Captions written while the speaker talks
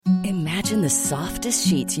Imagine the softest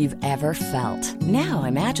sheets you've ever felt. Now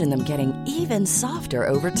imagine them getting even softer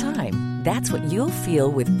over time. That's what you'll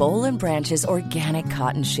feel with Boll and Branch's organic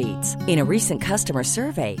cotton sheets. In a recent customer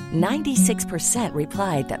survey, 96%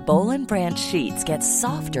 replied that Boll and Branch sheets get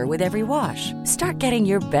softer with every wash. Start getting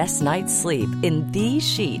your best night's sleep in these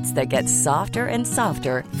sheets that get softer and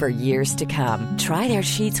softer for years to come. Try their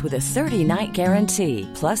sheets with a 30-night guarantee.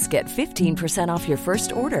 Plus, get 15% off your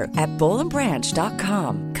first order at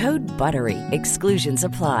bollandbranch.com. Code BUTTERY. Exclusions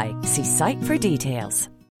apply. See site for details.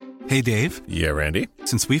 Hey, Dave. Yeah, Randy.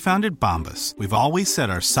 Since we founded Bombas, we've always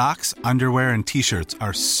said our socks, underwear, and T-shirts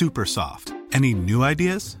are super soft. Any new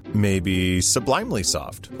ideas? Maybe sublimely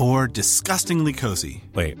soft. Or disgustingly cozy.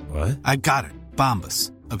 Wait, what? I got it.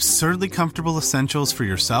 Bombas. Absurdly comfortable essentials for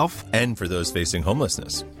yourself and for those facing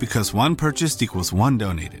homelessness. Because one purchased equals one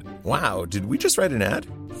donated. Wow, did we just write an ad?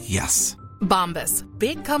 Yes. Bombas.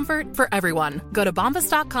 Big comfort for everyone. Go to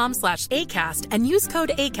bombas.com/ACAST and use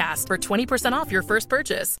code ACAST for 20% off your first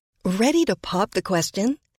purchase. Ready to pop the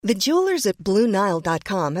question? The jewelers at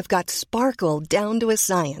BlueNile.com have got sparkle down to a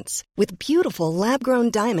science with beautiful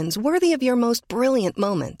lab-grown diamonds worthy of your most brilliant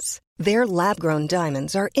moments. Their lab-grown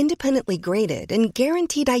diamonds are independently graded and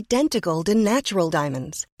guaranteed identical to natural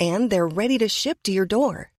diamonds. And they're ready to ship to your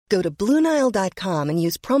door. Go to BlueNile.com and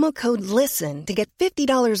use promo code LISTEN to get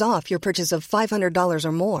 $50 off your purchase of $500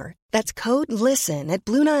 or more. That's code LISTEN at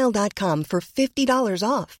BlueNile.com for $50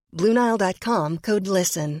 off. BlueNile.com, code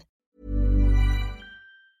LISTEN.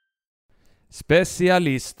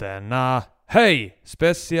 Specialisterna, hej!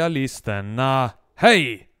 Specialisterna,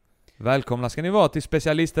 hej! Välkomna ska ni vara till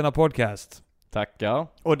Specialisterna podcast. Tackar.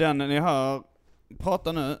 Och den ni hör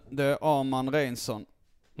prata nu, det är Arman Reinsson.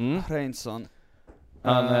 Reinsson.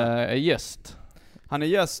 Han är gäst. Han är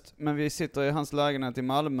gäst, men vi sitter i hans lägenhet i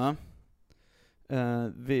Malmö.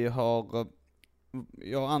 Jag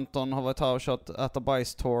och Anton har varit här och kört Äta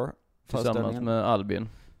Bajs Tour. Tillsammans med Albin.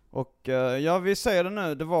 Och vi säger det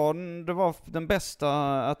nu, det var den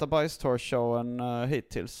bästa Äta Bajs Tour-showen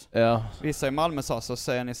hittills. Ja. Vissa i Malmö sa så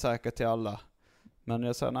säger ni säkert till alla. Men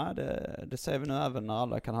jag säger nej, det säger vi nu även när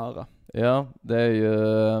alla kan höra. Ja, det är ju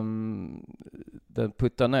den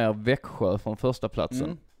puttar ner Växjö från första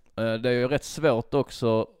platsen. Det är ju rätt svårt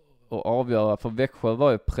också att avgöra, för Växjö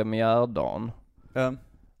var ju premiärdagen.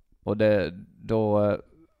 Och då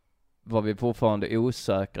var vi fortfarande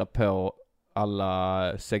osäkra på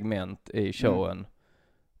alla segment i showen.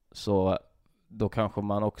 Så då kanske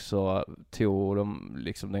man också tog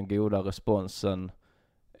den goda responsen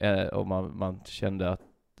och man kände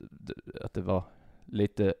att det var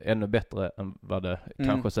lite ännu bättre än vad det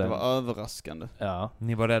kanske sen. Det var överraskande. Ja.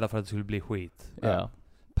 Ni var rädda för att det skulle bli skit. Ja.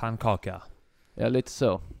 Pannkaka. Ja, lite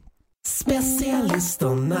så.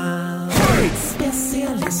 Specialisterna.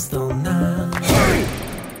 Specialisterna.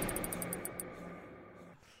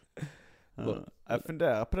 Jag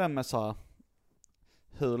funderar på det med så här,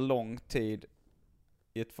 hur lång tid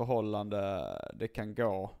i ett förhållande det kan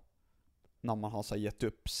gå när man har så gett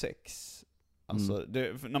upp sex. Alltså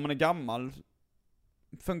när man är gammal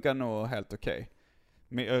funkar det nog helt okej.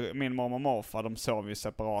 Min mamma och morfar, de sov i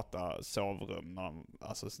separata sovrum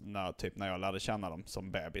när jag lärde känna dem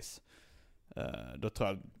som bebis. Då tror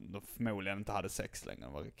jag de förmodligen inte hade sex längre.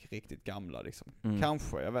 De var riktigt gamla liksom.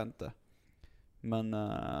 Kanske, jag vet inte.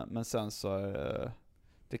 Men sen så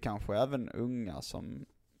det kanske även unga som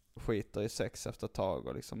skiter i sex efter ett tag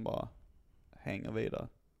och liksom bara hänger vidare.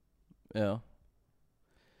 Ja.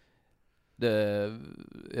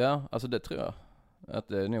 Alltså det tror jag. Att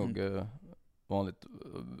det är nog vanligt.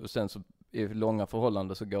 Sen så i långa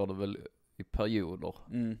förhållanden så går det väl i perioder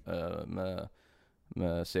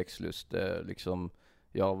med sexlust. Det är liksom,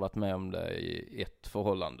 jag har varit med om det i ett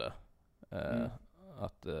förhållande.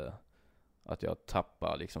 Att jag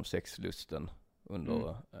tappar liksom sexlusten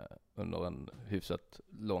under en hyfsat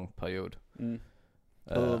lång period.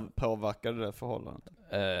 Hur påverkade det förhållandet?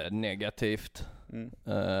 Negativt.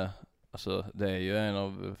 Alltså det är ju en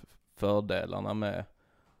av fördelarna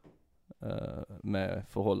med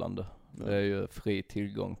förhållande. Det är ju fri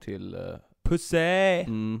tillgång till pussy!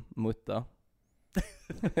 Mutta.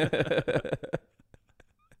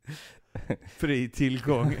 Fri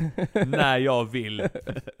tillgång när jag vill.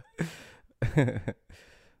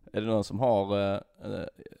 Är det någon som har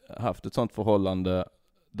haft ett sånt förhållande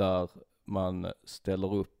där man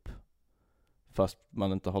ställer upp fast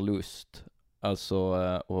man inte har lust? Alltså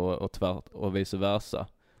och vice versa.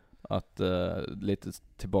 Att lite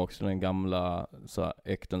tillbaka till den gamla så här,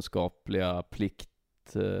 äktenskapliga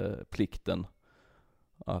plikten.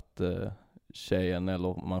 Att tjejen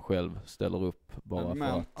eller man själv ställer upp bara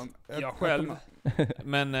för att... Jag själv.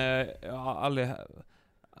 Men jag har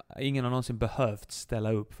ingen har någonsin behövt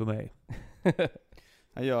ställa upp för mig.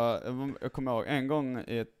 Jag kommer ihåg en gång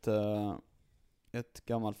i ett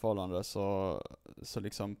gammalt förhållande så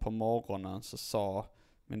liksom på morgonen så sa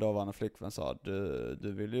min dåvarande flickvän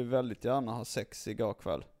du vill ju väldigt gärna ha sex igår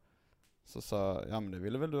kväll. Så sa ja men det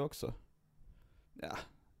ville väl du också. Ja,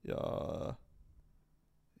 jag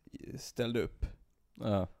ställde upp.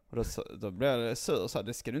 Ja. Och då blev jag sur så här,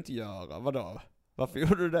 det ska du inte göra, vadå? Varför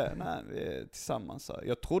gjorde du det? Nej, vi är tillsammans så här.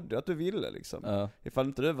 Jag trodde att du ville liksom. Ja. Ifall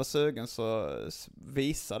inte du var sugen så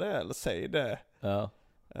visa det eller säg det. Ja.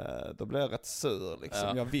 Då blev jag rätt sur liksom.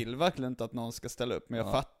 Ja. Jag vill verkligen inte att någon ska ställa upp, men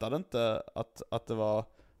jag fattade inte att det var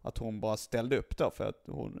att hon bara ställde upp då, för att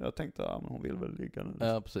jag tänkte men hon vill väl ligga nu.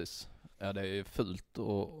 Ja, precis. Ja, det är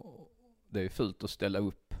ju fult att ställa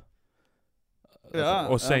upp. Ja,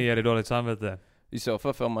 Och sen ger det dåligt samvete. I så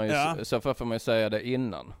fall får man ju säga det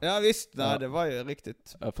innan. Ja visst, nej, det var ju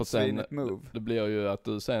riktigt för sen move. Det blir ju att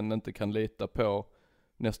du sen inte kan lita på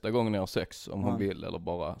nästa gång ni har sex om hon vill eller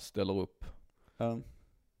bara ställer upp. Ja.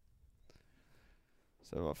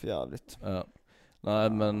 Så det var för jävligt. Ja. Nej,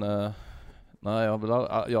 men nej,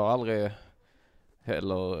 jag har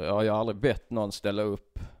aldrig bett någon ställa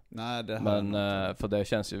upp. Nej, det men för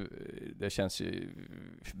det känns ju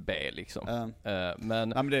B liksom.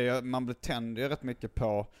 Men man blir tänd ju rätt mycket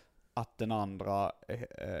på att den andra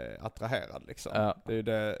är attraherad liksom. Ja. Det är ju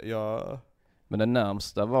det jag... Men det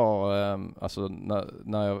närmsta var alltså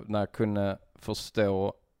när jag kunde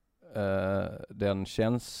förstå den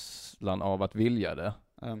känslan av att vilja det.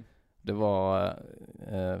 Det var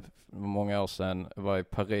många år sedan. Jag var i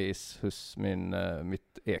Paris hos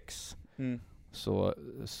mitt ex.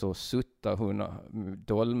 Så suttade hon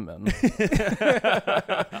dolmen.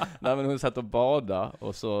 Nej, men hon satt och badade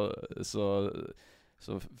och så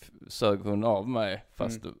sög hon av mig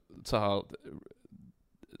fast så här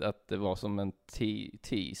att det var som en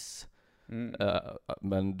tease.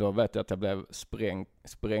 Men då vet jag att jag blev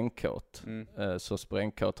sprängkåt. Så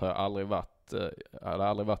sprängkåt har jag aldrig varit. Jag hade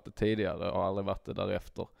aldrig varit det tidigare och aldrig varit det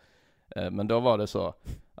därefter. Men då var det så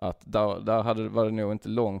att var det nog inte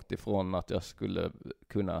långt ifrån att jag skulle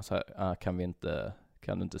kunna säga kan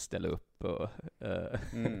du inte ställa upp och,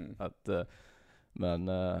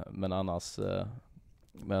 men annars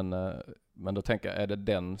men då tänker jag, är det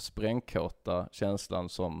den sprängkåta känslan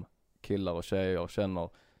som killar och tjejer känner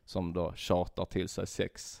som då tjatar till sig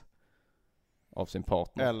sex av sin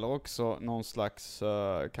partner? Eller också någon slags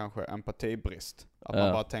kanske empatibrist. Att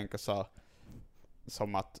man bara tänker så här,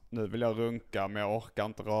 som att nu vill jag runka men jag orkar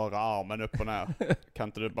inte röra armen upp och ner. Kan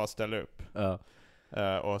inte du bara ställa upp? Ja.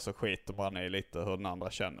 Och så skiter man i lite hur den andra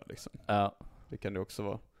känner liksom. Ja. Det kan det också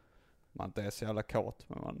vara. Man inte är så jävla kåt,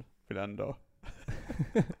 men man vill ändå.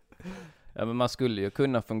 Ja, men man skulle ju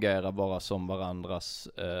kunna fungera bara som varandras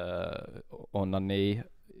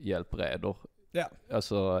onani-hjälpredor. Ja.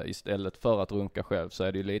 Alltså istället för att runka själv så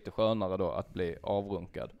är det ju lite skönare då att bli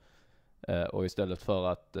avrunkad. Och istället för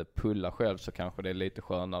att pulla själv så kanske det är lite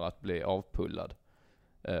skönare att bli avpullad.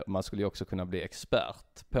 Man skulle ju också kunna bli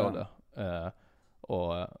expert på det.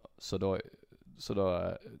 Och så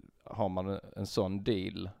då har man en sån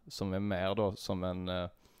deal som är mer då som en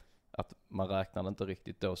att man räknar inte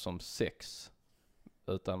riktigt då som sex,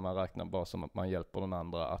 utan man räknar bara som att man hjälper den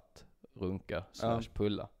andra att runka /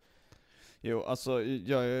 pulla. Jo, alltså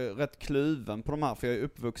jag är rätt kluven på de här, för jag är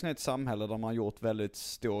uppvuxen i ett samhälle där man har gjort väldigt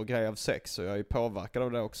stor grej av sex, och jag är påverkad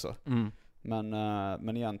av det också.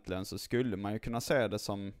 Men egentligen så skulle man ju kunna se det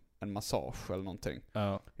som en massage eller någonting.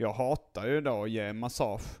 Jag hatar ju då att ge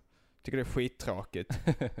massage. Tycker det är skittråkigt.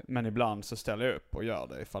 Men ibland så ställer jag upp och gör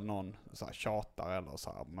det ifall någon så här tjatar eller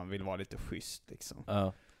så här, man vill vara lite schysst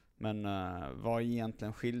liksom. Men vad är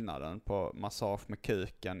egentligen skillnaden på massage med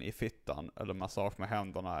kuken i fittan eller massage med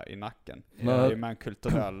händerna i nacken? Det är ju med en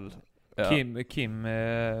kulturell... Kim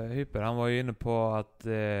Hyper, han var ju inne på att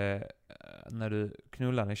när du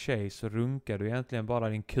knullar en tjej så runkar du egentligen bara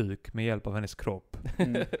din kuk med hjälp av hennes kropp.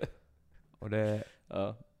 Och det...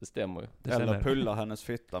 Ja, det stämmer ju. Eller pullar hennes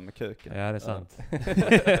fitta med kuken. Ja, det är sant.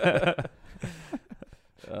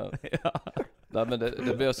 Nej, men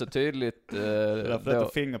det blir så tydligt. Därför heter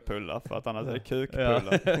fingerpullar, för att annars är det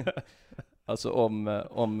kukpullar. Alltså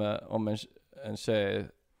om en tjej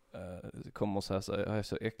kommer och säger så jag är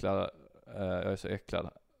så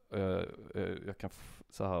äcklad. Jag kan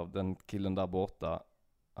så här, den killen där borta,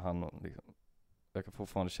 han liksom, jag kan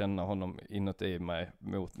fortfarande känna honom inuti mig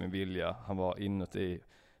mot min vilja. Han var inuti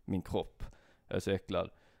min kropp. Jag är så äcklad.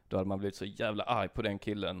 Då hade man blivit så jävla arg på den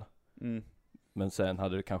killen. Men sen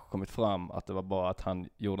hade det kanske kommit fram att det var bara att han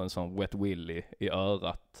gjorde en sån wet willy i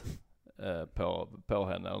örat på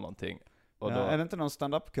henne eller någonting. Och ja, då, är det inte någon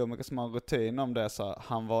stand-up-komiker som har en rutin om det, så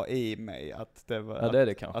han var i mig, att det var, ja, det är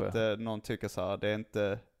det kanske. att någon tycker så här, det är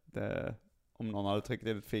inte det, om någon hade tryckt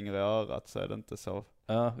in ett finger i örat så är det inte så.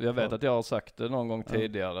 Ja, jag vet att jag har sagt det någon gång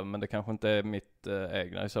tidigare, men det kanske inte är mitt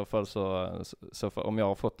egna. I så fall så om jag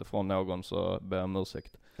har fått det från någon så ber jag om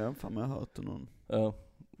ursäkt. Ja, fan jag har hört det någon. Ja,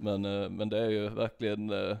 men det är ju verkligen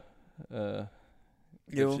det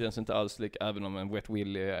känns inte alls även om en wet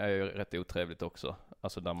willy är ju rätt otrevligt också.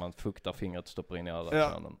 Alltså där man fuktar fingret och stoppar in i örat.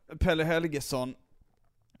 Ja, Pelle Helgesson,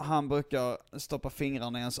 han brukar stoppa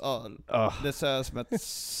fingrarna i ens öl. Det ser som ett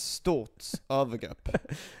stort övergrepp.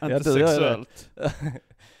 Inte sexuellt.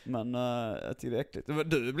 Men jag tycker det är äckligt.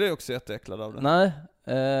 Du blir också jätteäcklad av det. Nej,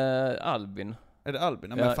 Albin. Är det Albin?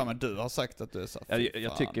 Men fan, men du har sagt att du är så.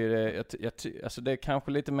 Jag tycker det, alltså det är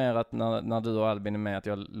kanske lite mer att när du och Albin är med, att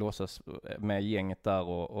jag låtsas med gänget där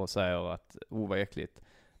och säger att vad äckligt.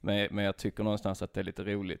 Men jag tycker någonstans att det är lite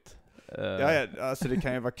roligt. Ja, alltså det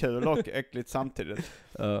kan ju vara kul och äckligt samtidigt.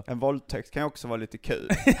 En våldtäkt kan ju också vara lite kul.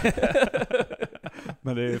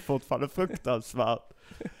 Men det är fortfarande fruktansvärt.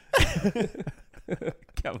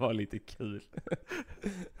 Kan vara lite kul.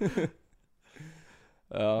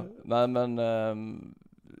 Ja, nej men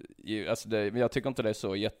alltså jag tycker inte det är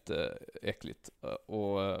så jätteäckligt.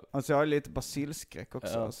 Alltså jag har lite basilskräck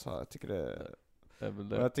också, så jag tycker det är väl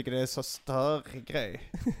det. Och jag tycker det är så störig grej.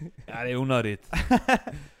 Ja, det är onödigt.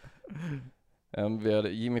 Vi hade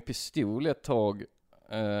Jimmy Pistol ett tag,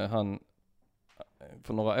 han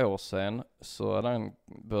för några år sedan så hade han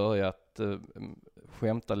börjat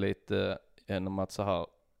skämta lite genom att så här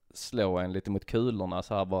slå en lite mot kulorna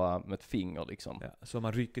så här bara med ett finger liksom. Ja, så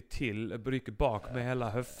man rycker bak med hela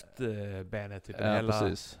höftbenet typ. Ja, hela,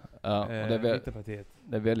 precis. Ja, och det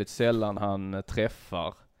är väldigt sällan han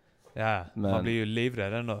träffar. Ja, men man blir ju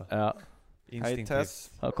livrädd ändå. Ja. Hej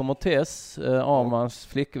Tess. Här kommer Tess, Armans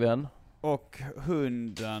flickvän. Och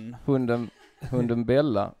hunden. Hunden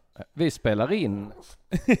Bella. Vi spelar in.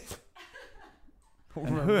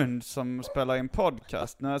 En hund som spelar in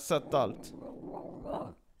podcast. Nu har jag sett allt.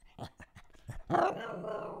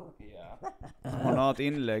 Hon har ett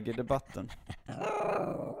inlägg i debatten.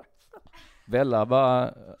 Bella,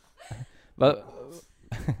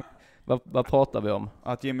 vad pratar vi om?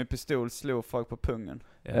 Att Jimmy Pistol slog folk på pungen.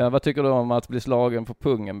 Ja, vad tycker du om att bli slagen på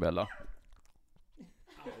pungen, Bella?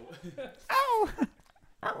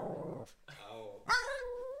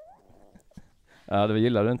 Ja, det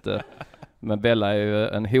gillar du inte. Men Bella är ju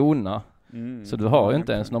en hona. Så du har ju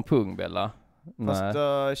inte ens någon pung, Bella.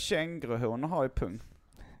 Fast känguruhonor har ju pung.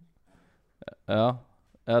 Ja,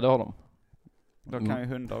 det har de. Då kan ju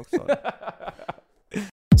hundar också.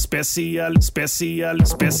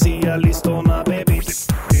 Specialisterna baby.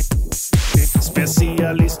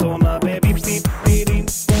 Specialisterna baby.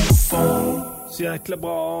 Så jäkla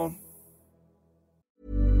bra.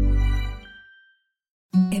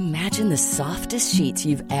 Imagine the softest sheets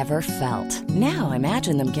you've ever felt. Now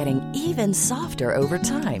imagine them getting even softer over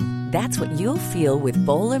time. That's what you'll feel with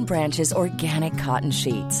Boll & Branch's organic cotton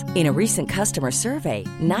sheets. In a recent customer survey,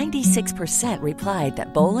 96% replied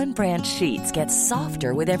that Boll & Branch sheets get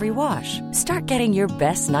softer with every wash. Start getting your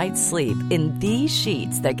best night's sleep in these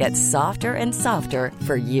sheets that get softer and softer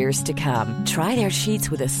for years to come. Try their sheets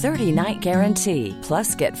with a 30-night guarantee.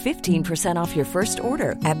 Plus, get 15% off your first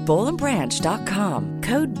order at bollandbranch.com.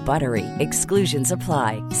 Code BUTTERY. Exclusions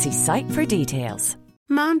apply. See site for details.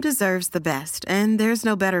 Mom deserves the best, and there's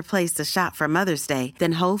no better place to shop for Mother's Day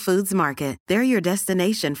than Whole Foods Market. They're your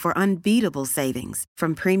destination for unbeatable savings,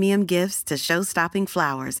 from premium gifts to show-stopping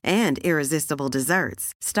flowers and irresistible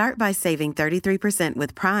desserts. Start by saving 33%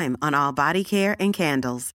 with Prime on all body care and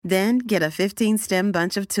candles. Then get a 15-stem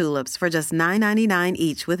bunch of tulips for just $9.99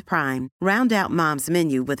 each with Prime. Round out Mom's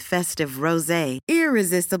menu with festive rosé,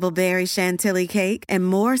 irresistible berry chantilly cake, and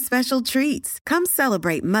more special treats. Come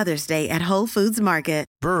celebrate Mother's Day at Whole Foods Market.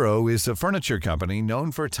 Burrow is a furniture company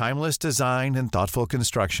known for timeless design and thoughtful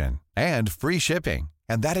construction, and free shipping,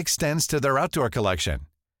 and that extends to their outdoor collection.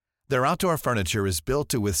 Their outdoor furniture is built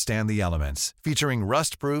to withstand the elements, featuring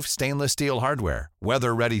rust-proof stainless steel hardware,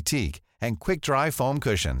 weather-ready teak, and quick-dry foam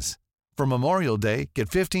cushions. For Memorial Day, get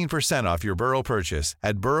 15% off your Burrow purchase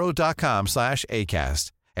at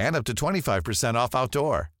burrow.com/acast, and up to 25% off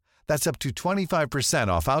outdoor. That's up to 25%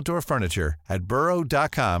 off outdoor furniture at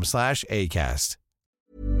burrow.com/acast.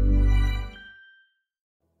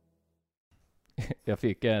 Jag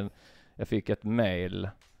fick ett mail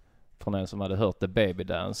från en som hade hört The Baby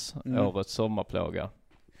Dance, årets sommarplåga.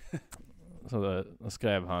 Så då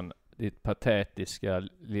skrev han: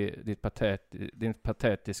 din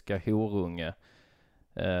patetiska horunge,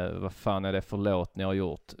 vad fan är det för låt ni har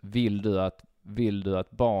gjort? Vill du att vill du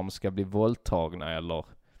att barn ska bli våldtagna eller?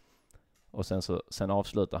 Och sen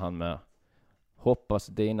avslutar han med hoppas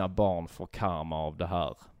dina barn får karma av det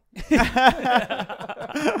här.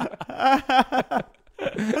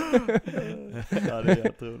 Ja, det är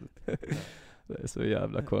jätteroligt. Det är så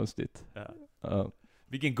jävla konstigt. Ja.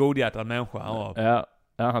 Vilken godhjärtad människa han var. Ja,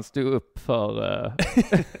 han stod upp för...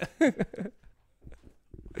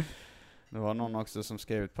 Det var någon också som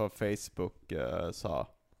skrivit på Facebook sa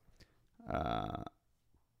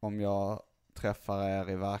om jag träffar er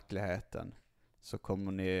i verkligheten så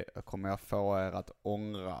kommer jag få er att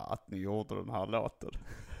ångra att ni gjorde den här låten.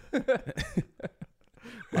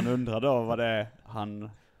 Man undrar då vad det är han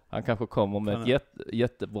kanske kommer med ett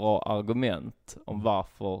jättebra argument om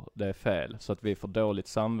varför det är fel så att vi får dåligt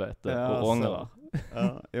samvete och ångrar.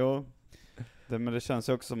 Ja, jo. Men det känns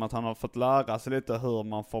också som att han har fått lära sig lite hur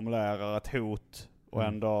man formulerar ett hot och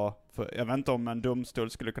ändå, för jag vet inte om en domstol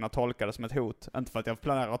skulle kunna tolka det som ett hot. Inte för att jag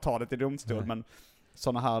planerar att ta det till domstol, men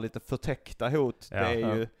sådana här lite förtäckta hot, det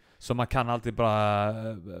är ju... Så man kan alltid bara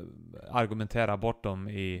argumentera bort dem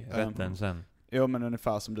i rätten sen. Jo, men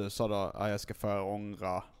ungefär som du sa då, jag ska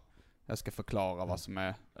jag ska förklara vad som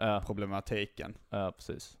är problematiken. Ja,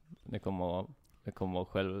 precis. Det kommer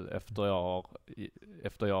själv efter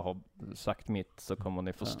jag har sagt mitt så kommer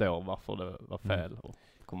ni förstå varför det var fel och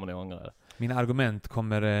kommer ni ångra det. Mina argument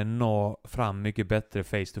kommer nå fram mycket bättre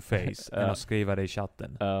face to face än att skriva det i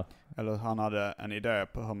chatten. Eller han hade en idé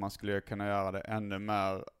på hur man skulle kunna göra det ännu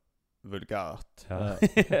mer vulgärt.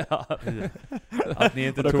 Att ni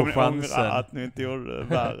inte tog chansen. Att ni inte gjorde det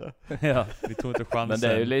värre. Vi tog inte chansen. Men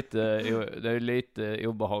det är ju lite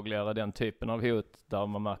obehagligare den typen av hot där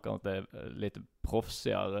man märker att det är lite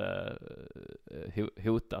proffsigare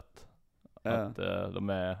hotat. Att de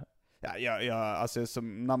är... Alltså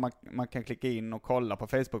som när man kan klicka in och kolla på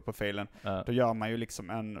Facebook-profilen, då gör man ju liksom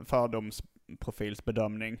en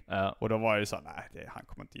fördomsprofilsbedömning. Och då var det ju så, nej, han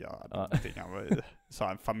kommer inte göra någonting. Han var så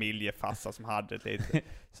en familjefassa som hade lite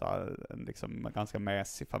så en liksom ganska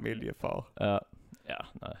mässig familjefar. Nej,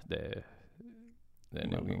 det är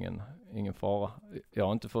nog ingen fara. Jag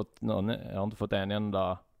har inte fått en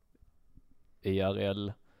enda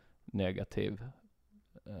IRL negativ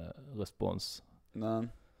respons. Nej.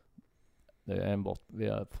 Det är enbart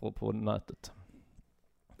på nätet.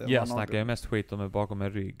 Jag snackar ju mest skit om mig bakom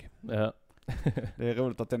en rygg. Ja. Det är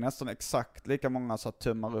roligt att det är nästan exakt lika många så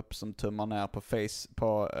tummar upp som tummar ner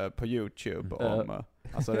på YouTube.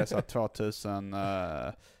 Alltså det är så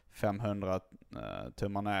 2500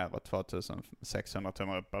 tummar ner och 2600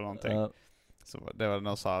 tummar upp eller någonting. Så det var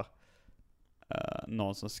någon så här,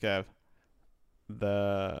 någon som skrev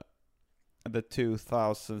the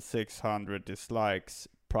 2600 dislikes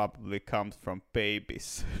probably comes from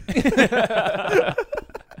babies.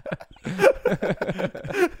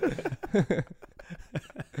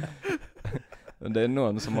 Det är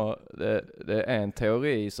någon som har det är en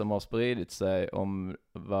teori som har spridit sig om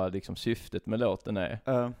vad liksom syftet med låten är.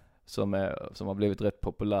 Som har blivit rätt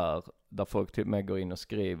populär, där folk typ med går in och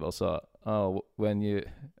skriver så when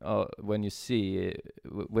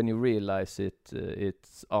you realize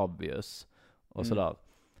it's obvious och sådär.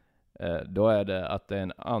 Då är det att det är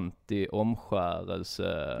en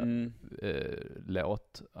anti-omskärelse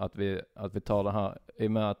låt. Att vi tar det här, i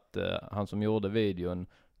och med att han som gjorde videon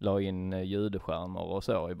la in judestjärnor och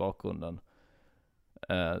så i bakgrunden.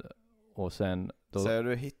 Och sen... Säger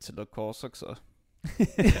du Hitlerkors också?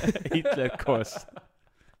 Hitlerkors.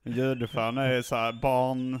 Judestjärna är så här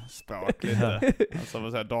barnspråk lite. Alltså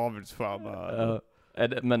vad säger Davidsstjärna.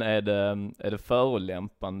 Är det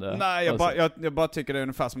förolämpande? Nej, jag bara tycker det är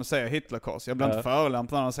ungefär som att säga Hitlerkors. Jag blir inte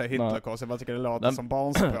förolämpad när man säger Hitlerkors. Jag bara tycker det låter som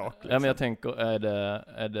barnspråk. Liksom. Ja, men jag tänker, är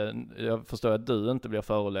det, jag förstår att du inte blir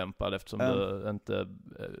förolämpad eftersom du inte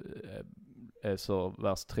är så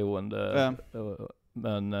värst troende.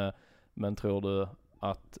 Men tror du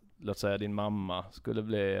att, låt säga, din mamma skulle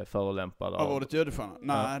bli förolämpad av ordet judestjärna?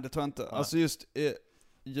 Nej, det tror jag inte. Alltså just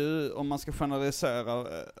om man ska generalisera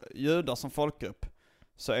judar som folkgrupp,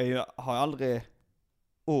 så har aldrig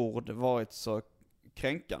ord varit så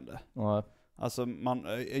kränkande. Alltså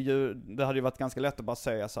det hade ju varit ganska lätt att bara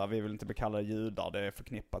säga så här: vi vill inte bli kallade judar, det är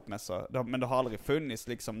förknippat med så. Men det har aldrig funnits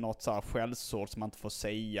liksom något så här skällsord som man inte får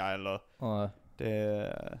säga eller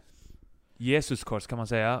det. Jesuskors kan man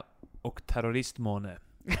säga, och terroristmåne.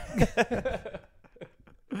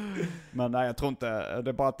 Men nej, jag tror inte,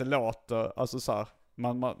 det är bara att det låter, alltså så här,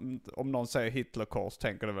 om någon säger Hitlerkors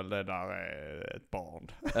tänker du väl det där är ett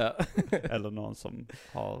barn. Eller någon som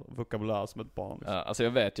har vokabulär som ett barn. Liksom. Alltså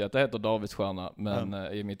jag vet ju att det heter Davidsstjärna, men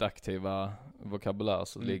i mitt aktiva vokabulär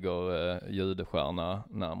så ligger judestjärna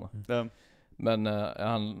närmare. Men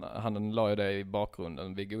han la ju det i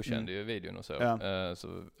bakgrunden. Vi godkände ju videon och så. Ja.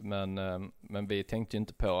 Men vi tänkte ju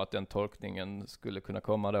inte på att den tolkningen skulle kunna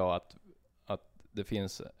komma då att det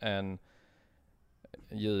finns en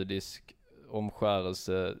judisk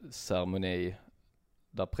omskärelseceremoni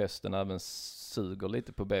där prästen även suger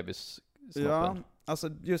lite på bebissnoppen. Ja, alltså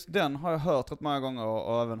just den har jag hört rätt många gånger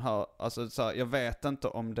och även hört, alltså så här, jag vet inte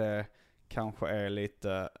om det kanske är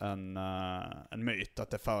lite en myt att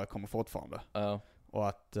det förekommer fortfarande. Ja. Och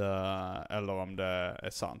att, eller om det är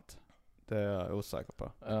sant. Det är jag osäker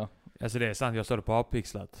på. Ja. Alltså det är sant, jag står det på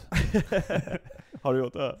Avpixlat. Har du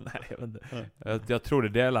gjort det? Nej, jag vet inte. Jag tror det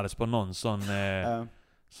delades på någon sån...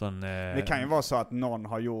 Det kan ju vara så att någon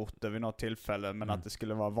har gjort det vid något tillfälle, men att det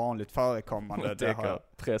skulle vara vanligt förekommande. Det har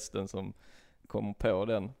prästen som kom på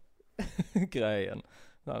den grejen.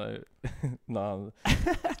 När han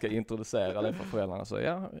ska introducera det för föräldrarna.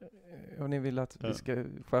 Så och ni vill att vi ska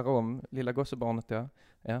skära om lilla gossebarnet då?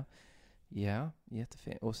 Ja,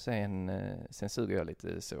 jättefint. Och sen suger jag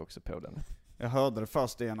lite så också på den. Jag hörde det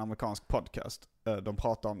först i en amerikansk podcast. De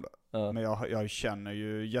pratade om det. Men jag känner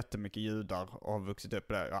ju jättemycket judar och har vuxit upp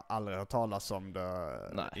där. Jag har aldrig hört talas om det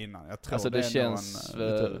innan. Jag tror alltså det känns...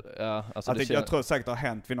 Jag tror säkert det har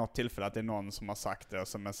hänt vid något tillfälle att det är någon som har sagt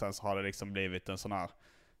det. Men sen så har det liksom blivit en sån här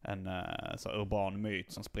så urban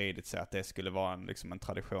myt som spridit sig. Att det skulle vara en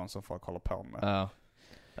tradition som folk håller på med.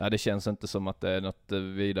 Ja, det känns inte som att det är något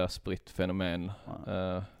vidare spritt fenomen.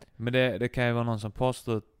 Men det kan ju vara någon som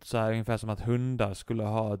påstår så här ungefär som att hundar skulle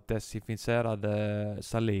ha desinficerade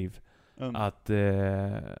saliv. Att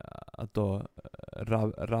då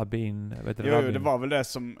rabbin, vet du, rabbin, det var väl det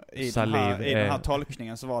som i den här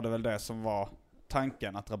tolkningen så var det väl det som var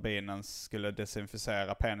tanken, att rabbinen skulle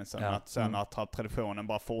desinficera penisen, men att sen att traditionen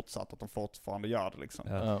bara fortsatt, att de fortfarande gör det liksom.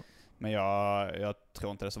 Ja. Men jag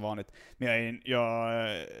tror inte det är så vanligt. Men jag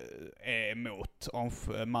är emot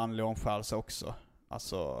manlig omskärelse också.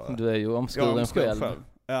 Alltså, du är ju omskuren själv.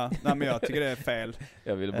 Ja, nej, men jag tycker det är fel.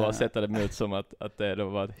 Jag ville bara sätta det emot som att det då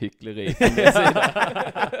var ett hyckleri.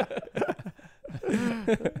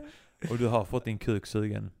 Och du har fått din kuk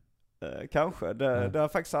sugen? Kanske, det har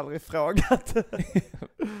jag faktiskt aldrig frågat.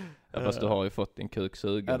 Fast du har ju fått din kuk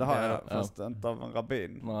sugen. Ja, det har jag, fast inte av en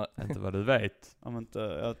rabbin. Nej. Inte vad du vet.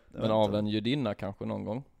 Men av en judinna kanske någon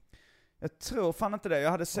gång? Jag tror fan inte det.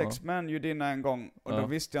 Jag hade sex med en judinna en gång. Och då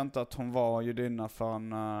visste jag inte att hon var judinna förrän...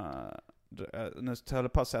 nu höll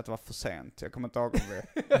jag på att säga att det var för sent. Jag kommer inte ihåg om det.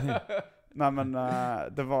 Nej, men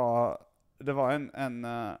det var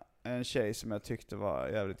en tjej som jag tyckte var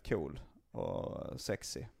jävligt cool och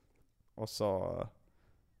sexy. Och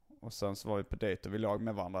sen så var vi på dejt och vi låg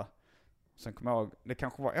med varandra. Sen kom jag ihåg, det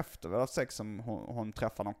kanske var efter vi hade sex som hon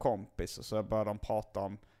träffade någon kompis. Och så började de prata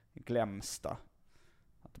om Glämsta.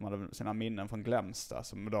 Att de hade sina minnen från Glämsta.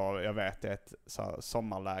 Som då, jag vet, är ett så här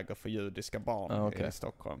sommarläger för judiska barn i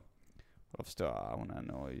Stockholm. Och då förstår jag att hon är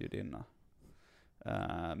nog judinna.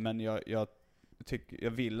 Men jag tycker,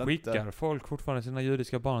 jag vill inte... Skickar folk fortfarande sina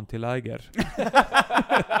judiska barn till läger?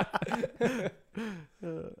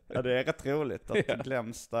 Ja, det är rätt roligt att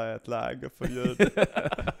Glämsta är ett läger för judar.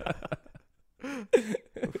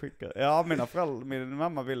 Ja, min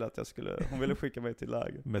mamma ville att hon ville skicka mig till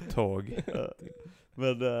läger. Med tåg.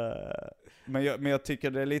 Men jag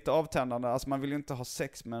tycker det är lite avtändande. Alltså man vill ju inte ha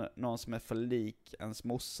sex med någon som är för lik ens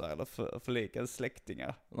morsa eller för lik ens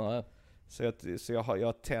släktingar. Nej. Så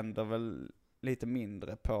jag tänder väl lite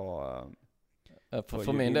mindre på...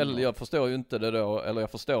 För min del, jag förstår ju inte det då, eller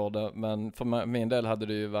jag förstår det, men för min del hade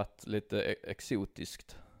det ju varit lite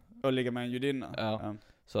exotiskt. Och ligga med en judinna? Ja.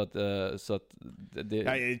 Så att det...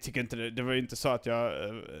 Jag tycker inte det var ju inte så att jag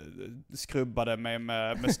skrubbade mig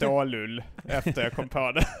med stålull efter jag kom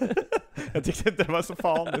på det. Jag tyckte inte det var så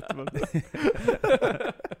farligt. Men...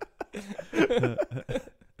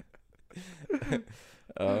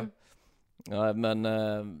 Ja, men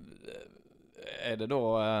är det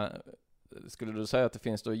då... Skulle du säga att det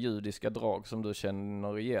finns då judiska drag som du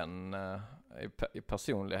känner igen i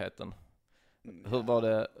personligheten? Hur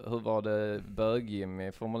var det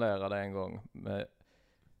Bög-Jimmy formulerade en gång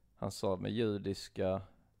han sa med judiska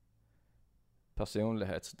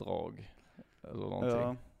personlighetsdrag eller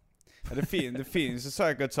någonting. Ja, det finns ju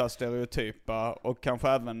säkert så här stereotypa och kanske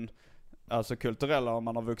även alltså kulturella, om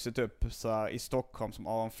man har vuxit upp så här i Stockholm som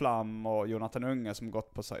Aron Flam och Jonathan Unge som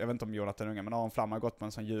gått på så, jag vet inte om Jonathan Unge, men Aron Flam har gått på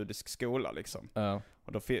en sån judisk skola liksom. Ja.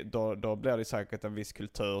 Och då blir det säkert en viss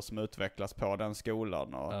kultur som utvecklas på den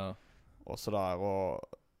skolan och sådär. Och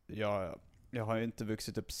jag har ju inte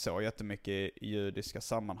vuxit upp så jättemycket i judiska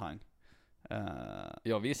sammanhang.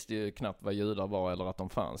 Jag visste ju knappt vad judar var eller att de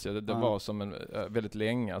fanns. Det var som en väldigt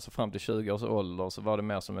länge, alltså fram till 20 års ålder så var det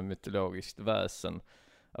mer som en mytologiskt väsen.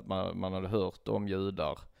 Att man hade hört om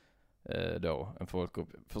judar då, en folkgrupp.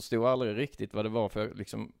 Förstod aldrig riktigt vad det var, för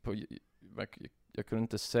jag kunde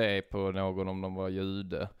inte se på någon om de var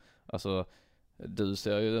jude. Alltså, du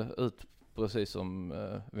ser ju ut precis som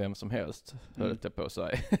vem som helst, höll jag på att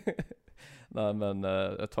säga. Nej, men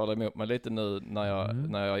jag tar emot mig lite nu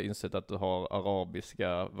när jag insett att du har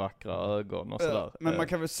arabiska vackra ögon och sådär. Men man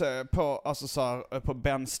kan väl se på, alltså så här, på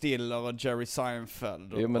Ben Stiller och Jerry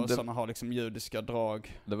Seinfeld och sådana har liksom judiska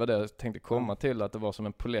drag. Det var det jag tänkte komma till, att det var som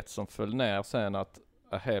en polett som föll ner sen, att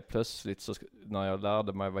helt plötsligt så, när jag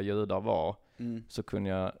lärde mig vad judar var, så kunde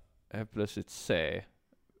jag helt plötsligt se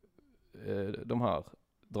de här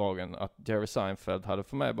dragen. Att Jerry Seinfeld hade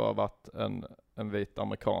för mig bara varit en vit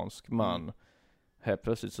amerikansk man. Helt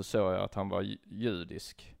plötsligt så såg jag att han var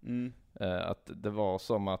judisk. Att det var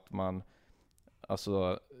som att man,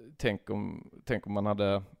 alltså tänk om man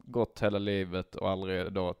hade gått hela livet och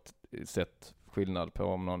aldrig då sett skillnad på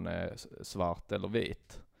om någon är svart eller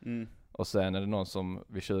vit. Och sen är det någon som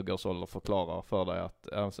vid 20 års ålder förklarar för dig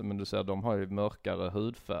att alltså, men du ser, de har ju mörkare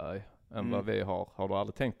hudfärg än vad vi har. Har du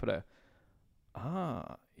aldrig tänkt på det?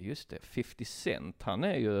 Just det. 50 Cent, han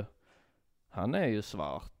är ju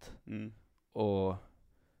svart. Och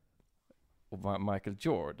Michael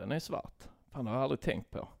Jordan är svart. Han har jag aldrig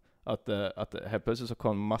tänkt på. Att helt plötsligt så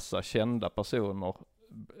kom massa kända personer,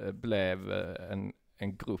 blev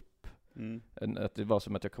en grupp. Att det var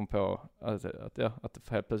som att jag kom på att det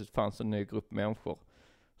helt plötsligt fanns en ny grupp människor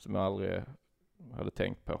som jag aldrig hade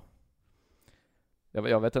tänkt på.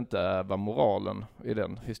 Jag vet inte vad moralen i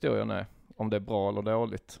den historien är. Om det är bra eller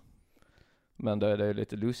dåligt. Men det är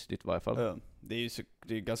lite lustigt i varje fall. Det är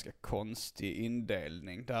ju ganska konstig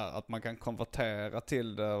indelning där. Att man kan konvertera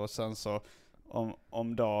till det och sen så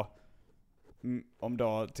om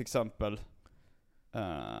då till exempel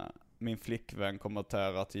min flickvän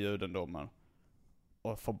konverterar till judendomen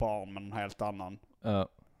och får barn med en helt annan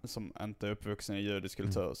som inte är uppvuxen i judisk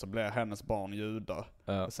kultur, så blir hennes barn judar.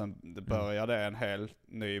 Och sen börjar det en helt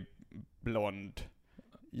ny blond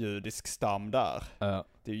judisk stam där.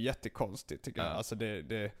 Det är ju jättekonstigt tycker jag. Alltså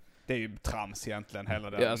det är ju trams egentligen hela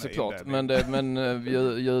den. Ja, såklart. Men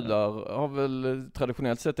judar har väl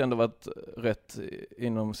traditionellt sett ändå varit rätt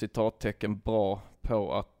inom citattecken bra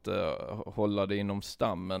på att hålla det inom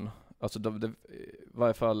stammen. Alltså i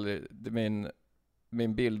varje fall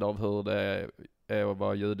min bild av hur det är att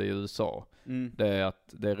vara jude i USA. Det är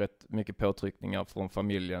att det är rätt mycket påtryckningar från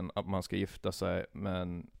familjen att man ska gifta sig med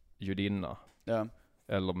en judinna. Ja.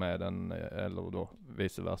 Eller med eller då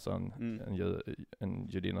vice versa en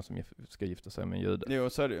judinna som ska gifta sig med en jude. Jo,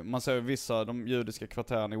 så är det ju. Man ser vissa de judiska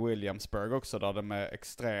kvarteren i Williamsburg också där de är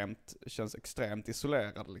känns extremt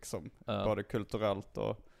isolerade liksom. Både kulturellt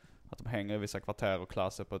och att de hänger i vissa kvarter och klär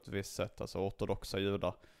sig på ett visst sätt, alltså ortodoxa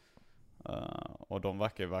judar. Och de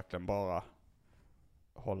verkar ju verkligen bara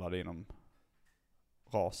hålla det inom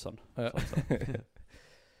rasen. Så att säga.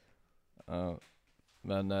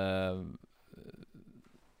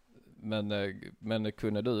 Men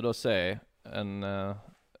kunde du då se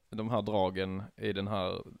de här dragen i den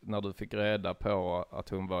här, när du fick reda på att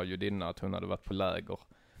hon var judinna, att hon hade varit på läger?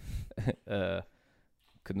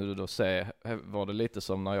 Kunde du då se, var det lite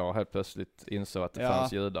som när jag helt plötsligt insåg att det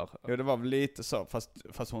fanns judar? Ja, det var väl lite så,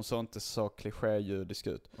 fast hon såg inte så kliché-judisk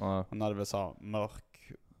ut. Hon hade väl så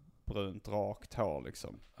mörkbrunt, rakt hår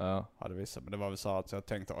liksom. Hade vissa, men det var väl så att jag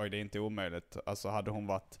tänkte, oj, det är inte omöjligt. Alltså hade hon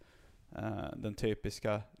varit den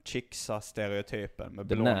typiska chicksa-stereotypen med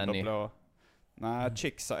blond och blå. Nej,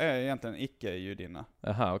 chicksa är egentligen icke-judinna.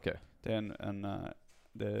 Aha, okej. Det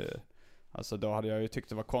är alltså då hade jag ju tyckt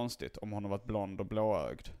det var konstigt om hon har varit blond och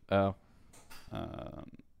blåögd.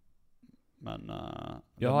 Men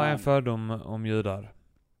jag har en fördom om judar.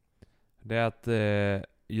 Det är att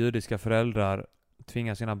judiska föräldrar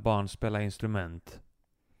tvingar sina barn spela instrument.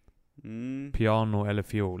 Piano eller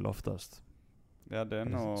fiol oftast. Ja, det är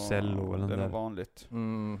nog cello eller det är nog vanligt.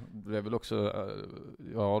 Det är väl också,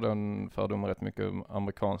 jag har den fördom rätt mycket om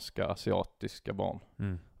amerikanska, asiatiska barn.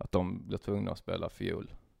 Att de blir tvungna att spela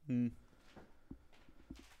fiol.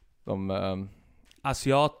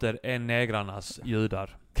 Asiater är negrarnas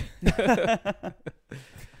judar.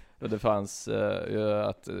 Det fanns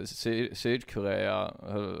att Sydkorea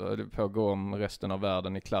höll på att gå om resten av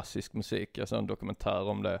världen i klassisk musik. Jag såg en dokumentär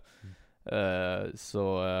om det.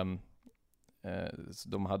 Så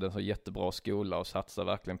de hade en så jättebra skola och satsade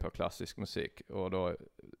verkligen på klassisk musik. Och då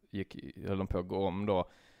höll de på att gå om då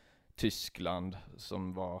Tyskland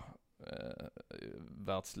som var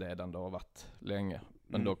världsledande och varit länge.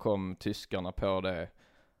 Men då kom tyskarna på det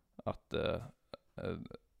att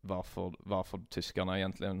varför tyskarna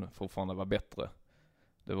egentligen fortfarande var bättre.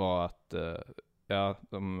 Det var att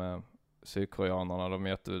de sydkoreanerna, de är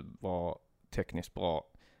jättebra, tekniskt bra,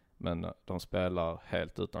 men de spelar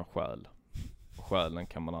helt utan själ. Själen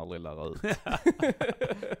kan man aldrig lära ut.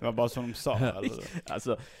 Det var bara som de sa, eller?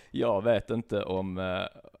 Alltså, jag vet inte om...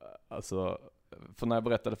 för när jag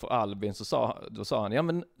berättade för Albin så sa han, ja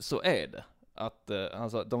men så är det. Att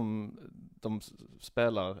alltså, de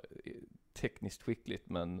spelar tekniskt skickligt,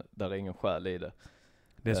 men där är ingen själ i det.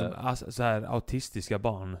 Det är som så här autistiska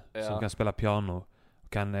barn som kan spela piano.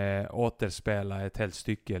 Kan återspela ett helt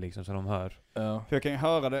stycke liksom som de hör. För jag kan ju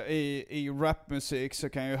höra det i rapmusik, så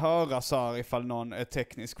kan jag ju höra så här ifall någon är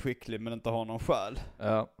tekniskt skicklig men inte har någon själ.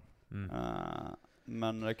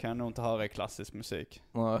 Men det kan jag nog inte höra i klassisk musik.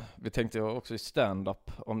 Vi tänkte ju också i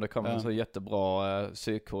stand-up, om det kom en så jättebra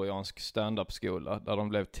sydkoreansk stand-up-skola där de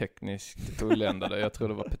blev tekniskt fulländade. Jag tror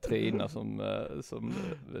det var Petrina som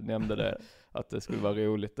nämnde det, att det skulle vara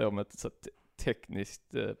roligt om ett så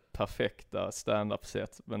tekniskt perfekta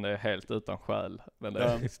stand-up-sätt, men det är helt utan själ. Men det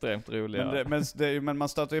är extremt roliga. Men man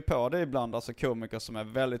stöter ju på det ibland, alltså komiker som är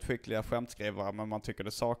väldigt skickliga skämtskrivare, men man tycker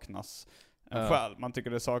det saknas en själ. Man tycker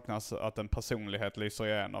det saknas att en personlighet lyser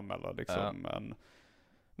igenom, eller liksom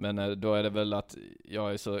Men då är det väl att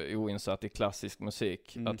jag är så oinsatt i klassisk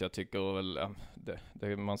musik att jag tycker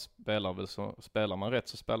väl man spelar man rätt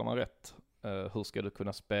så spelar man rätt. Hur ska du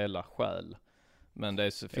kunna spela själ? Men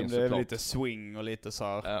det finns det är lite swing och lite så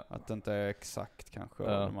här, att det inte är exakt kanske.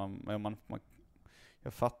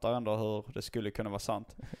 Jag fattar ändå hur det skulle kunna vara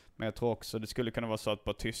sant. Men jag tror också det skulle kunna vara så att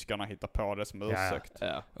bara tyskarna hittar på det som ursäkt.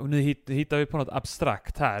 Och nu hittar vi på något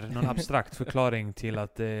abstrakt här. Någon abstrakt förklaring till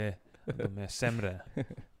att de är sämre.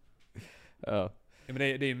 Men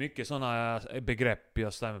det är mycket sådana begrepp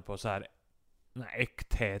jag stämmer på. Så här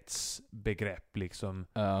äkthetsbegrepp liksom.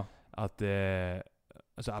 Att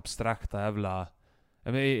alltså abstrakta jävla...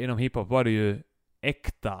 Inom hiphop var det ju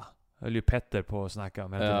äkta. Höll ju Petter på att snacka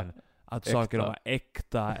om hela tiden. Att äkta. Saker var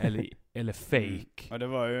äkta eller fake. Och det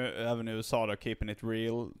var ju även i USA då, keeping it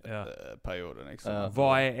real perioden liksom.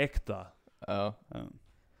 Vad är äkta?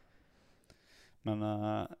 Men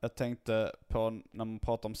jag tänkte på när man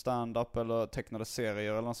pratar om stand-up eller tecknade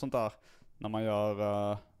serier eller något sånt där. När man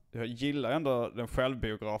gör... jag gillar ändå den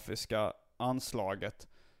självbiografiska anslaget.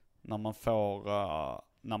 När man får...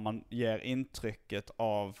 när man ger intrycket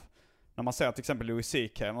av... När man ser till exempel Louis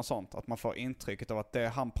CK och sånt, att man får intrycket av att det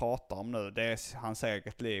han pratar om nu, det är hans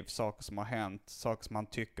eget liv, saker som har hänt, saker som han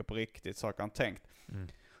tycker på riktigt, saker han tänkt.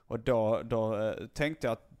 Och då tänkte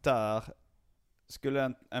jag att där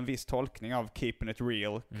skulle en viss tolkning av keeping it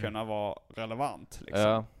real kunna vara relevant.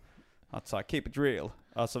 Liksom. Att så här, keep it real.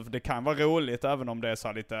 Alltså det kan vara roligt även om det är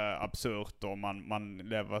så lite absurt och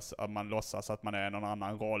man låtsas att man är någon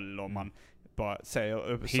annan roll och man bara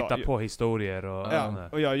säger... Hitta på historier och...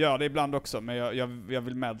 och jag gör det ibland också, men jag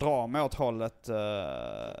vill mer dra mig åt hållet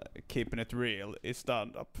keeping it real i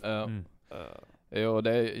stand-up. Jo,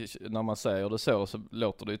 när man säger det så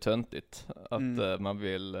låter det ju töntigt. Att man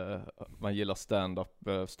gillar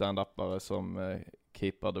stand-upare som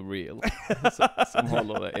keepar the real. som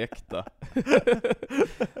håller det äkta.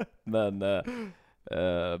 Men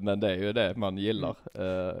det är ju det man gillar.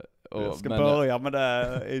 Jag ska börja med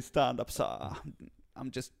det i stand-up så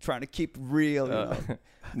I'm just trying to keep real. You know?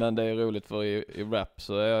 Men det är roligt för i rap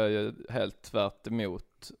så är jag ju helt tvärt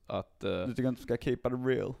emot att... du tycker inte du ska keep it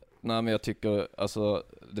real? Nej, men jag tycker, alltså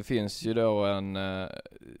det finns ju då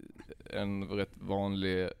en rätt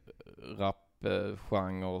vanlig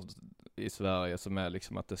rap-genre i Sverige som är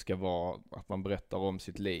liksom att det ska vara att man berättar om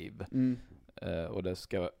sitt liv. Och det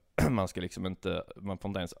ska man får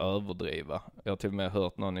inte ens överdriva. Jag har till och med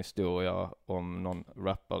hört någon historia om någon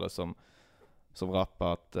rappare som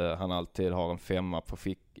rappar att han alltid har en 5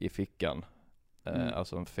 i fickan.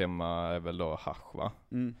 Alltså en 5 är väl då hasch, va?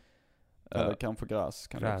 Eller kanske gräs.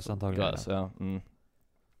 Gräs antagligen. Gräs, ja.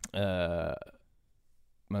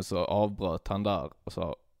 Men så avbröt han där och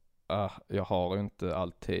sa jag har inte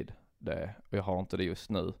alltid det. Och jag har inte det just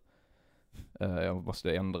nu. Jag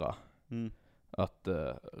måste ändra. Att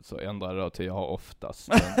så ändrar det då till jag har oftast.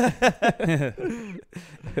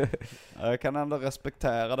 Jag kan ändå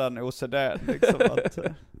respektera den OCD liksom att...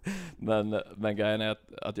 men grejen är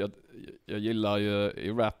att jag gillar ju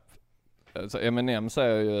i rap. Så Eminem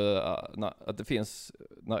säger ju att det finns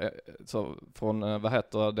så från vad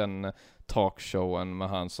heter den talkshowen med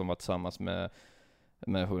han som var tillsammans med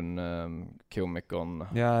hon komikern.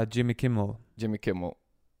 Ja, Jimmy Kimmel.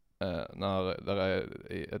 När där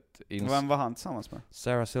är ett vem var han tillsammans med?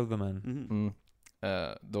 Sarah Silverman.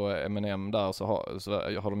 då är Eminem där, så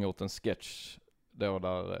har de gjort en sketch då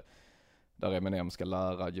där Eminem ska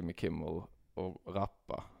lära Jimmy Kimmel att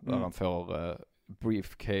rappa. Där han får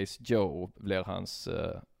Briefcase Joe blir hans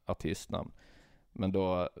artistnamn. Men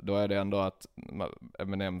då är det ändå att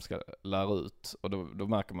Eminem ska lära ut, och då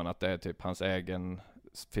märker man att det är typ hans egen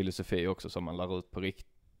filosofi också som man lär ut på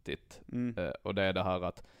riktigt. Och det är det här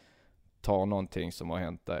att ta någonting som har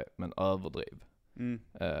hänt dig men överdriv.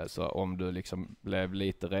 Så om du liksom blev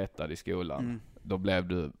lite retad i skolan, då blev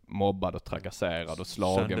du mobbad och trakasserad och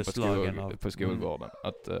slagen på skolgården.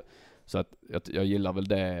 Så att jag gillar väl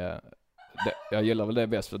det. Jag gillar väl det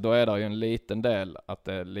bäst, för då är det ju en liten del att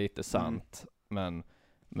det är lite sant,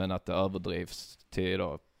 men att det överdrivs till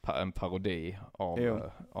då en parodi av...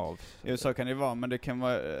 Jo, så kan det vara, men det kan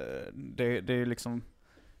vara det är liksom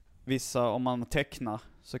vissa, om man tecknar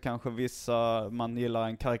så kanske vissa man gillar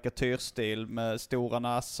en karikatyrstil med stora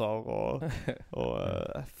näsor och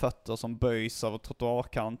fötter som böjs över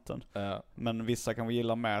trottoarkanten. Men vissa kanske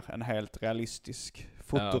gillar mer en helt realistisk,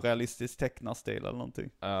 fotorealistisk tecknarstil eller någonting.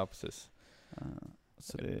 Ja, precis.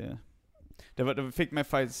 Så det fick mig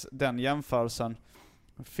faktiskt, den jämförelsen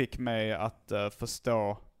fick mig att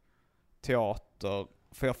förstå teater,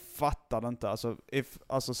 för jag fattade inte, alltså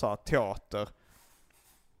så här, teater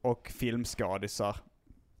och filmskadisar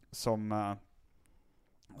som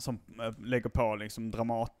lägger på liksom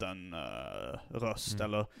Dramaten röst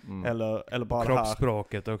eller bara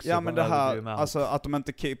kroppsspråket också. Ja, men det här, alltså att de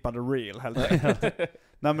inte keepar the real helt enkelt.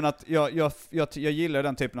 Nej, men att jag gillar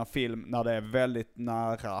den typen av film när det är väldigt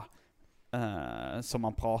nära som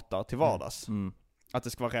man pratar till vardags. Att det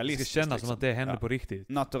ska vara realistiskt. Det ska kännas som att det händer på riktigt.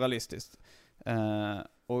 Naturalistiskt.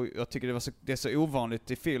 Och jag tycker det är så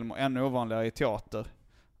ovanligt i film och ännu ovanligare i teater.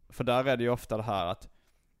 För där är det ju ofta det här att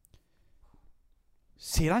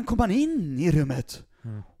sedan kom han in i rummet.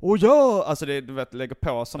 Och alltså det, du vet, lägger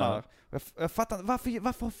på sådana här. Jag fattar inte,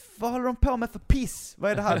 vad håller de på med för piss?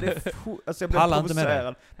 Vad är det här? Alltså jag blev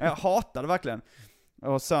provocerad. Jag hatar det verkligen.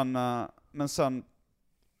 Och sen, men sen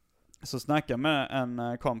så snackade jag med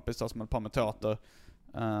en kompis som höll på med teater.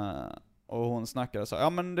 Och hon snackade så, ja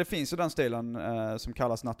men det finns ju den stilen som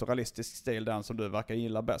kallas naturalistisk stil, den som du verkar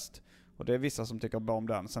gilla bäst. Och det är vissa som tycker bra om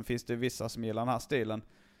den. Sen finns det vissa som gillar den här stilen.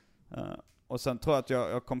 Och sen tror jag att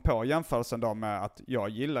jag kom på jämförelsen då med att jag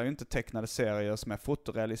gillar ju inte tecknade serier som är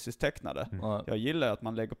fotorealistiskt tecknade. Jag gillar att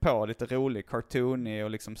man lägger på lite rolig, cartoony och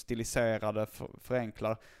liksom stiliserade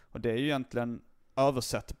förenklar. Och det är ju egentligen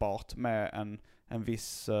översättbart med en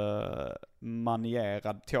viss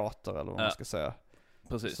manierad teater eller vad man ska säga.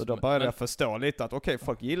 Precis. Så då började jag förstå lite att okej,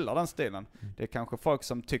 folk gillar den stilen. Det är kanske folk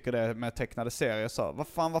som tycker det med tecknade serier så,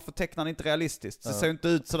 varför tecknar ni inte realistiskt? Det ser ju inte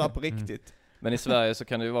ut sådär på riktigt. Men i Sverige så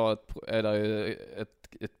kan det ju vara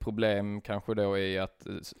ett problem kanske då i att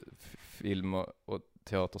film och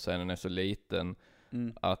teaterscenen är så liten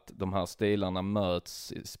att de här stilarna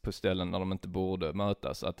möts på ställen där de inte borde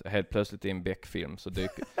mötas. Att helt plötsligt i en Beck-film så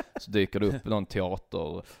dyker det upp någon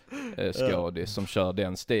teaterskådis som kör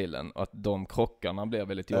den stilen. Och att de krockarna blir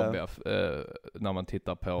väldigt jobbiga när man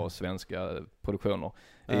tittar på svenska produktioner.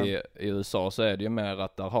 I USA så är det ju mer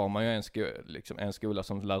att där har man ju en skola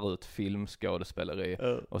som lär ut filmskådespeleri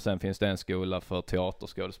och sen finns det en skola för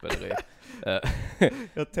teaterskådespeleri.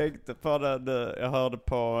 Jag tänkte på det, jag hörde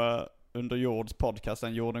på Under Jords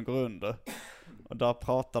podcasten Jorden går under. Och där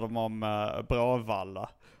pratade de om Bråvalla.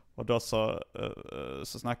 Och då så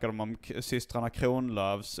snackade de om systrarna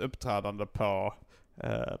Kronlöfs uppträdande på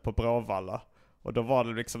Bråvalla. Och då var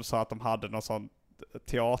det liksom så att de hade någon sån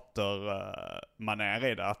teatermanér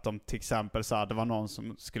i det. Att de till exempel så här, det var någon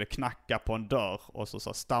som skulle knacka på en dörr och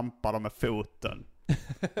så stampade de med foten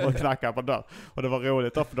och knackade på dörr. Och det var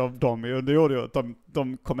roligt då, för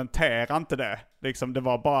de kommenterade inte det. Liksom, det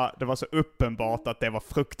var så uppenbart att det var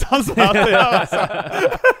fruktansvärt att göra så.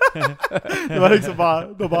 Det var liksom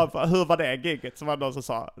bara, hur var det gigget? Så var det någon som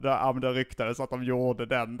sa, det ryktades att de gjorde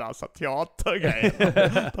den där så teatergrejen.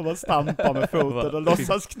 De var stampar med foten och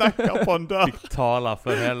låtsas knacka på en dörr. Fick tala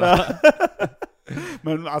för hela.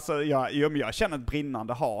 Men alltså, jag känner ett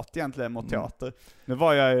brinnande hat egentligen mot teater. Nu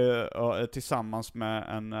var jag ju tillsammans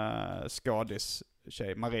med en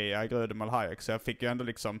skådis-tjej, Maria Grudemel Hayek, så jag fick ju ändå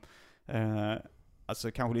liksom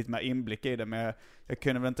alltså kanske lite mer inblick i det, men jag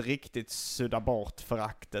kunde väl inte riktigt sudda bort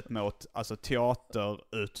föraktet mot alltså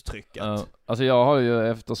teateruttrycket. Alltså jag har ju,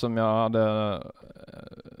 eftersom jag hade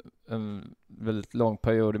en väldigt lång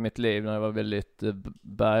period i mitt liv när jag var väldigt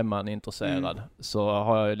Bergman-intresserad, så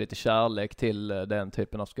har jag ju lite kärlek till den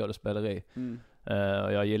typen av skådespeleri.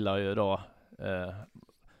 Och jag gillar ju då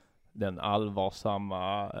den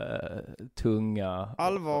allvarsamma, tunga...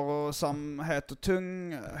 Allvarsamhet och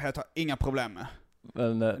tunghet har inga problem med.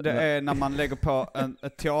 Men, det är när man lägger på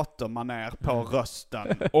ett teatermanér på rösten.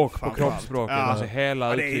 Och på kroppsspråket, alltså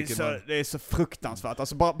hela uttrycket. Det är så fruktansvärt.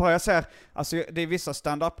 Alltså bara jag säger, alltså det är vissa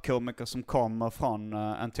stand-up-komiker som kommer från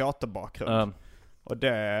en teaterbakgrund. Och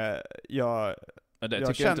det, men det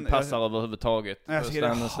tycker jag inte passar överhuvudtaget.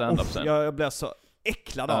 Jag blir så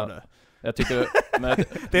äcklad av det. Jag tycker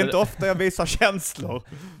det är inte ofta jag visar känslor.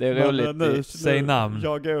 Det är roligt säg namn.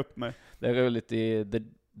 Jag går upp mig. Det är roligt i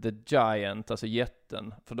The Giant, alltså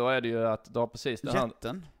jätten. För då är det ju att du har precis den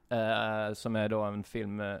jätten som är då en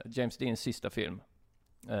film, James Deans sista film.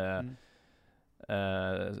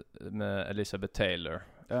 Med Elizabeth Taylor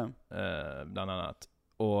bland annat.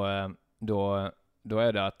 Och då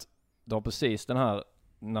är det att du har precis den här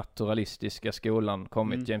naturalistiska skolan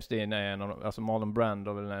kommit. James Dean är alltså Marlon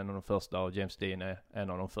Brando är väl en av de första och James Dean är en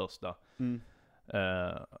av de första.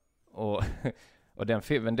 Och den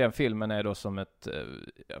filmen är då som ett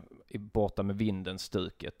borta med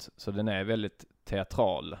vinden-stuket. Så den är väldigt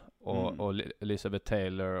teatral. Och Elizabeth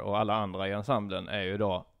Taylor och alla andra i ensemblen är ju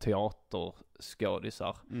då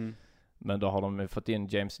teaterskådisar. Men då har de fått in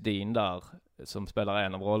James Dean där som spelar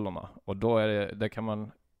en av rollerna. Och då är det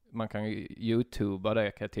kan man kan YouTubea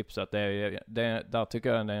det, kan jag tipsa att där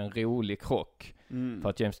tycker jag det är en rolig krock. För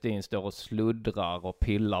att James Dean står och sluddrar och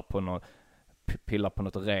pillar på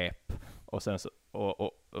något rep och sen så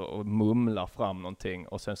och mumlar fram någonting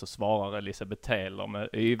och sen så svarar Elizabeth Taylor med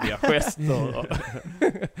yviga gester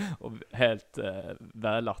och helt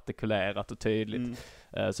välartikulerat och tydligt.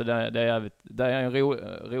 Så det är en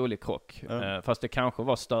rolig krock. Fast det kanske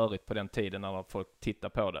var störigt på den tiden när folk tittar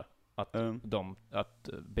på det. Att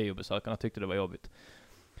biobesökarna tyckte det var jobbigt.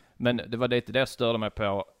 Men det var lite det jag störde mig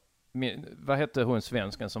på. Vad hette hon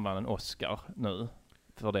svensken som vann en Oscar nu?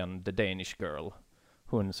 För den The Danish Girl.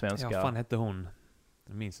 Hon svenska. Ja, fan hette hon?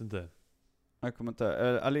 Jag minns inte. Jag kommer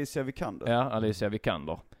inte. Alicia Vikander. Ja, Alicia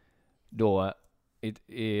Vikander. Då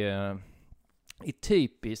i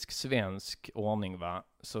typisk svensk ordning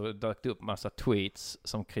så dök det upp massa tweets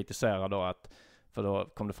som kritiserade då för då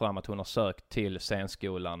kom det fram att hon har sökt till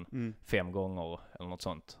scenskolan 5 gånger eller något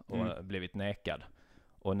sånt och blivit nekad.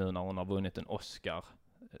 Och nu när hon har vunnit en Oscar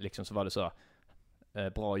liksom så var det så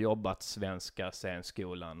bra jobbat svenska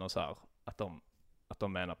scenskolan och så här, att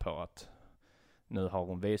de menar på att nu har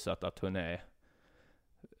hon visat att hon är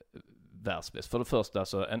världsbäst. För det första,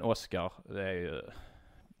 alltså en Oscar,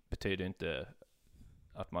 betyder inte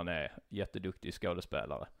att man är jätteduktig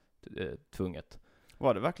skådespelare. Tvunget.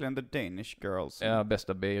 Var det verkligen The Danish Girls? Ja,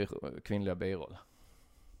 bästa kvinnliga biroll.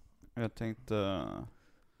 Jag tänkte...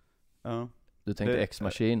 Ja. Du tänkte Ex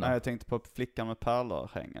Machina? Nej, jag tänkte på Flickan med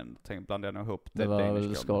pärlor-hängen. Blandade jag nog ihop det var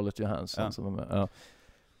väl Scarlett Johansson som var med. Ja.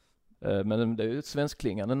 Men det är ju ett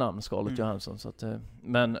svenskklingande namn, Scarlett Johansson. Så att,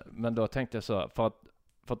 men då tänkte jag så, för att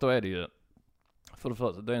då är det ju, för det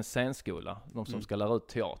första, det är en scenskola, de som ska lära ut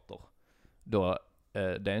teater. Då,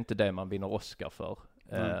 det är inte det man vinner Oscar för.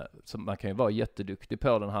 Så man kan ju vara jätteduktig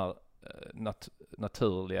på den här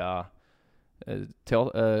naturliga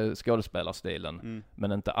skådespelarstilen,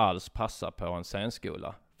 men inte alls passa på en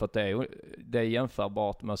scenskola. För att det är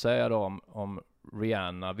jämförbart med att säga då om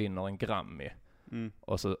Rihanna vinner en Grammy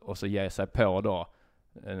och så ger sig på då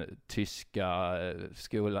tyska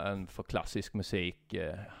skolan för klassisk musik,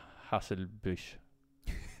 Hasselbusch.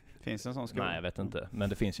 Finns det en sån skola? Nej, jag vet inte. Men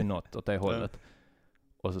det finns ju något åt det hållet.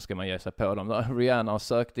 Och så ska man ge sig på dem. Rihanna har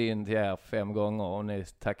sökt in till er 5 gånger och ni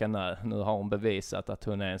tackar nej. Nu har hon bevisat att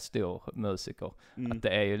hon är en stor musiker. Att det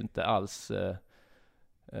är ju inte alls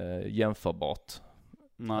jämförbart.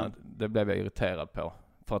 Nej. Det blev jag irriterad på.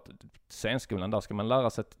 För att scenskolan, där ska man lära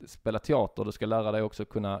sig att spela teater. Du ska lära dig också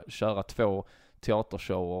kunna köra 2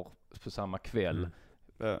 teatershower på samma kväll.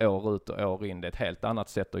 År ut och år in. Det är ett helt annat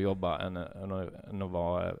sätt att jobba än att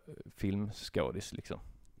vara filmskådis liksom.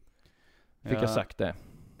 Fick jag sagt det?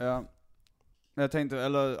 Ja. Jag tänkte,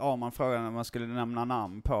 man frågade när man skulle nämna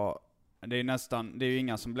namn på, det är ju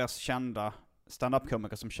inga som blir kända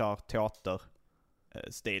stand-up-komiker som kör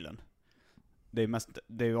teaterstilen. Det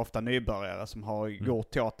är ju ofta nybörjare som har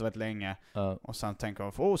gjort teater väldigt länge och sen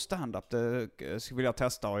tänker de, stand-up, det vill jag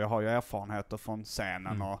testa och jag har ju erfarenheter från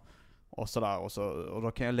scenen och sådär och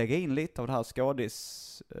då kan jag lägga in lite av det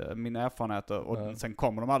här mina erfarenheter och sen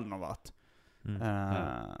kommer de aldrig någon vart.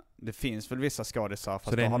 Det finns väl vissa skådisar fast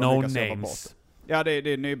så det är då har no de lyckats jobba names. bort. Ja, det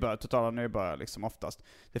är totala nybörjare liksom oftast.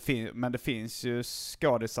 Men det finns ju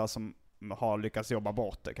skådisar som har lyckats jobba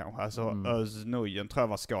bort det kanske. Alltså Özz Nujen tror jag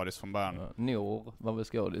var skådis från början. Nour var väl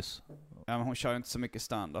skådis. Ja, men hon kör ju inte så mycket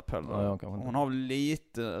stand-up heller. Ja, hon har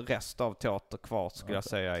lite rest av teater kvar skulle jag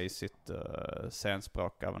säga i sitt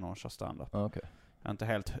scenspråk även när hon kör stand-up. Okay. Jag är inte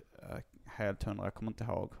helt 100, jag kommer inte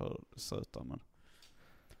ihåg hur det ser ut men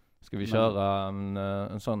Ska vi köra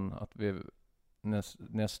en sån att vi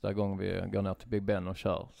nästa gång vi går ner till Big Ben och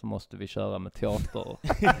kör så måste vi köra med teater.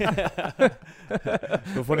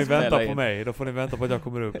 Då får ni vänta på mig. Då får ni vänta på att jag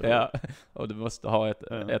kommer upp. Ja, och du måste ha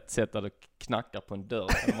ett sätt där du knackar på en dörr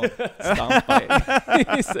och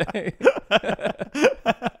stampar i sig.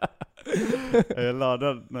 Eller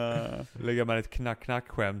den... Lägga med ett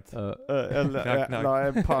knack-knack-skämt. Eller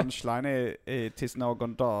en punchline i tills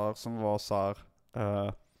någon dör som var så här...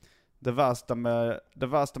 Det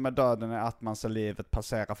värsta med döden är att man ser livet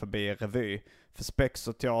passera förbi i revy. För spex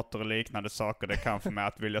och teater och liknande saker, det kan få mig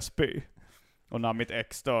att vilja spy. Och när mitt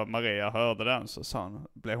ex då, Maria, hörde den så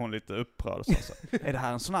blev hon lite upprörd och sa så: är det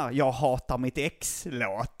här en sån här jag hatar mitt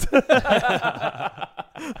ex-låt?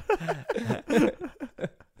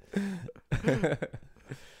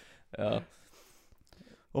 Ja.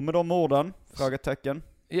 Och med de orden, frågetecken.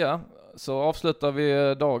 Ja, så avslutar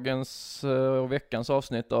vi dagens och veckans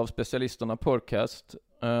avsnitt av Specialisterna Podcast.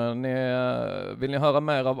 Vill ni höra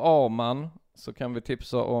mer av Arman så kan vi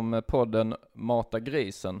tipsa om podden Mata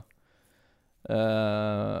Grisen.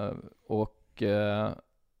 Och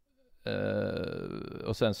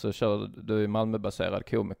sen så kör du Malmöbaserad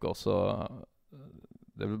komiker, så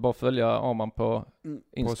det vill bara följa Arman på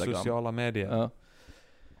Instagram. På sociala medier. Ja.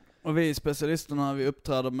 Och vi Specialisterna, vi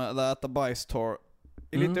uppträder med The Äta Bajs Tour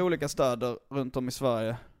i lite olika städer runt om i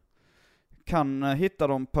Sverige. Kan hitta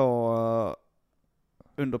dem på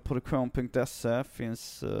underproduktion.se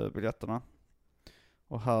finns biljetterna.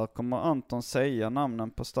 Och här kommer Anton säga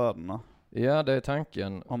namnen på städerna. Ja, det är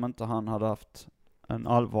tanken. Om inte han hade haft en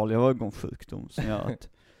allvarlig ögonsjukdom som gör att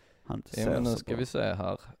han inte ser men nu så ska bra. vi se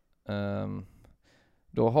här.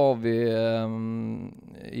 Då har vi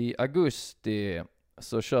i augusti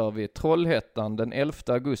så kör vi Trollhättan den 11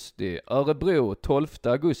 augusti, Örebro 12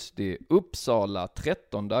 augusti, Uppsala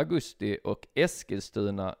 13 augusti och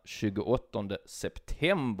Eskilstuna 28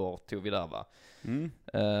 september tog vi där, va?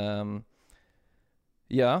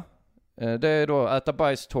 Ja, det är då Äta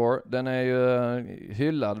Bajs Tour. Den är ju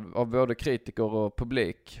hyllad av både kritiker och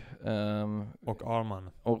publik. Och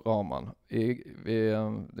Arman.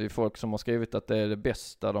 Det är folk som har skrivit att det är det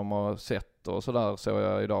bästa de har sett och sådär, såg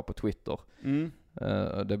jag idag på Twitter.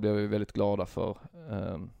 Det blev vi väldigt glada för.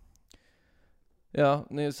 Ja,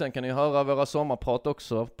 sen kan ni höra våra sommarprat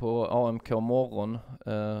också på AMK morgon.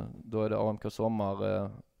 Då är det AMK sommar.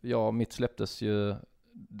 Ja, mitt släpptes ju,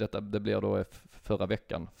 det blir då förra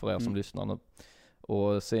veckan för er som lyssnar nu.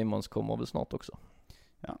 Och Simons kommer väl snart också.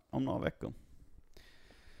 Ja, om några veckor.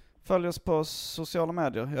 Följ oss på sociala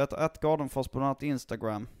medier. Jag heter @Gardenfors på bland annat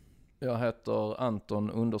Instagram. Jag heter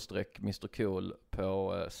Anton_Mr Cool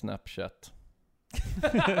på Snapchat.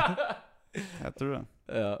 Heter du det?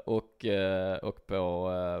 Ja, och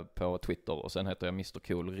på Twitter. Och sen heter jag Mr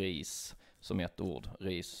Cool Ris, som är ett ord.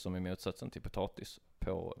 Ris som är motsatsen till potatis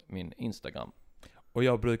på min Instagram. Och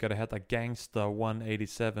jag brukade heta Gangsta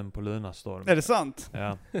 187 på Lunarstorm. Är det sant?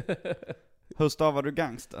 Ja. Hur stavar du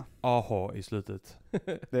gangsta? AH i slutet.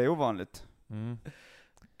 Det är ovanligt.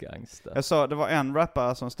 Gangsta. Jag sa, det var en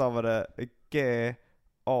rappare som stavade Ganxta.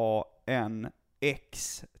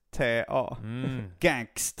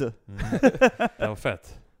 Gangsta. Det var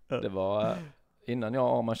fett. Det var innan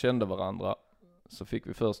jag och Arman kände varandra, så fick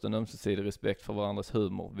vi först en ömsesidig respekt för varandras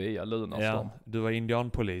humor via Lunarstorm. Ja, du var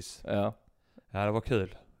indianpolis. Ja. Ja, det var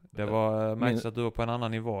kul. Det var märks att du var på en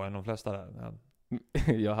annan nivå än de flesta där. Ja.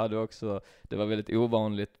 Jag hade också, det var väldigt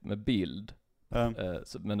ovanligt med bild.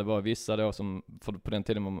 Men det var vissa då som, för på den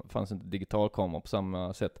tiden fanns inte digitalkameror på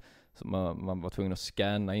samma sätt, så man var tvungen att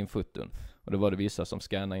scanna in foton. Och då var det vissa som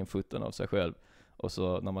scannade in foton av sig själv. Och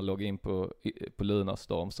så när man loggade in på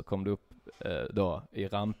Lunarstorm så kom det upp då i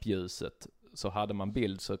rampljuset. Så hade man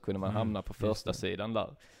bild så kunde man hamna på första sidan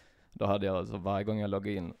där. Då hade jag alltså varje gång jag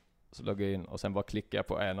loggade in och sen bara klickade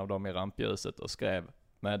på en av dem i rampljuset och skrev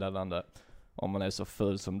meddelande: om man är så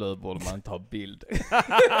full som du borde man inte ha bild.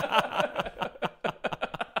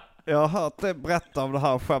 Jag har hört det berätta om det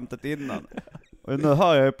här skämtet innan. Och nu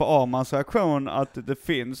hör jag ju på Armans reaktion att det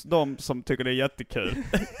finns de som tycker det är jättekul.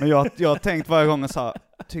 Men jag har tänkt varje gång så här,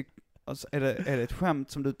 alltså, är det ett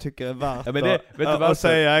skämt som du tycker är värt att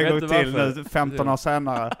säga en gång till nu 15 år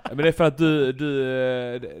senare? Men det är för att du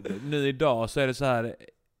nu idag så är det så här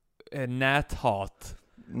näthat.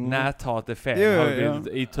 Näthat är fel. Har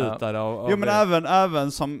blivit itutade av jo, men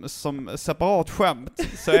även som separat skämt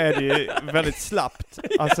så är det ju väldigt slappt.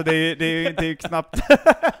 Alltså det är ju knappt.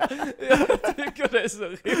 Jag tycker det är så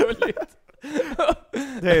roligt.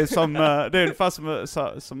 Det är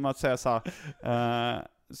ungefär som att säga så här.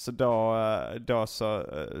 Så då så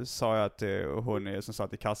sa jag till hon som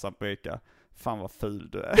satt i kassan på Ica: fan vad ful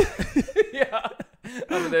du är. Ja.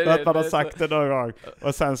 För att man har sagt det någon gång.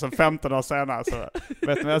 Och sen så 15 år senare så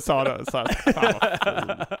vet ni vad jag sa då? Så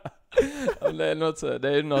det är något så, det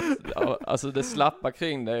är något, alltså det slappa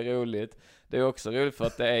kring det är roligt. Det är också roligt för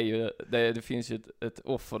att det är ju, det finns ju ett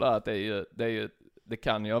offer där, att det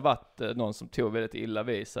kan ju ha varit någon som tog väldigt illa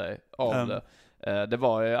vid sig av det. Det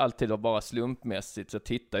var ju alltid bara slumpmässigt, så jag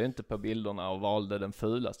tittade ju inte på bilderna och valde den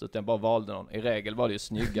fulaste, utan jag bara valde någon. I regel var det ju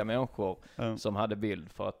snygga människor som hade bild,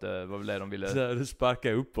 för att det var väl det de ville. Så du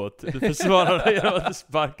sparkar uppåt. Du försvarade dig genom att du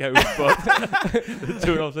sparkar uppåt. Du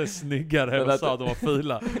tog de sig snyggare och sa att de var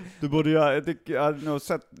fula. Du borde göra, jag har nog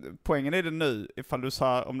sett poängen i det nu, ifall du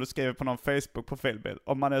sa, om du skriver på någon Facebook profilbild,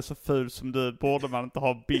 om man är så ful som du borde man inte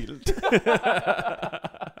ha bild.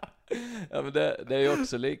 Ja, men det är ju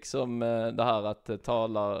också liksom det här att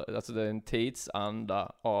tala, alltså det är en tidsanda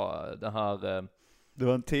och det här... Du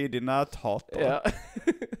var en tidig näthatare. Ja.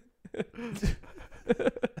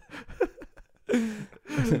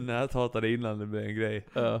 Näthatade innan det blev en grej.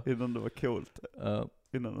 Ja. Innan det var coolt.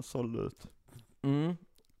 Innan det sålde ut.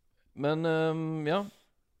 Men ja.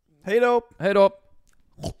 Hej då! Hej då!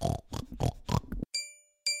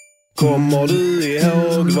 Kommer du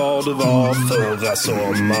ihåg var du var förra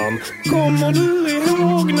sommaren? Kommer du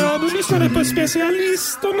ihåg när du lyssnade på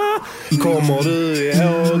specialisterna? Kommer du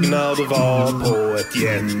ihåg när du var på ett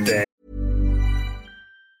jätte...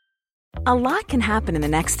 A lot can happen in the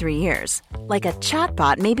next 3 years. Like a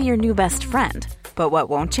chatbot may be your new best friend. But what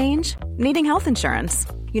won't change? Needing health insurance.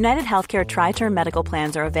 United Healthcare Tri-Term Medical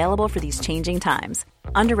Plans are available for these changing times.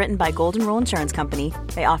 Underwritten by Golden Rule Insurance Company,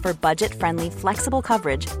 they offer budget-friendly, flexible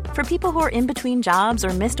coverage for people who are in between jobs or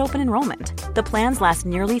missed open enrollment. The plans last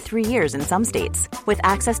nearly 3 years in some states, with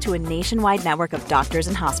access to a nationwide network of doctors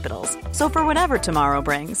and hospitals. So for whatever tomorrow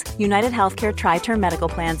brings, United Healthcare Tri-Term Medical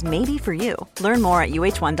Plans may be for you. Learn more at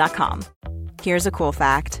uh1.com. Here's a cool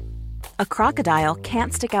fact. A crocodile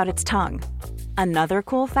can't stick out its tongue. Another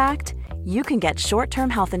cool fact, you can get short-term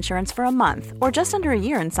health insurance for a month or just under a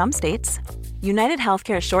year in some states. United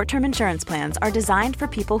Healthcare short-term insurance plans are designed for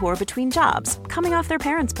people who are between jobs, coming off their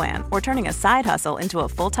parents' plan, or turning a side hustle into a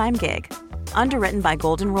full-time gig. Underwritten by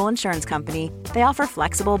Golden Rule Insurance Company, they offer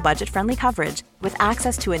flexible, budget-friendly coverage with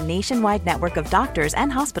access to a nationwide network of doctors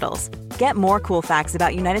and hospitals. Get more cool facts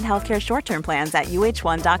about United Healthcare short-term plans at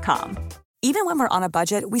uh1.com. Even when we're on a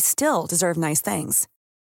budget, we still deserve nice things.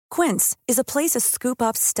 Quince is a place to scoop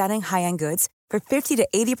up stunning high-end goods for 50 to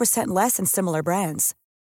 80% less than similar brands.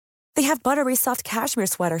 They have buttery soft cashmere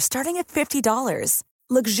sweaters starting at $50,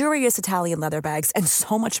 luxurious Italian leather bags, and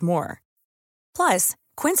so much more. Plus,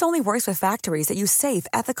 Quince only works with factories that use safe,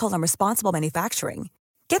 ethical, and responsible manufacturing.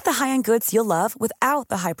 Get the high-end goods you'll love without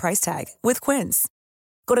the high price tag with Quince.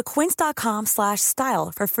 Go to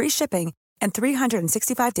quince.com/style for free shipping and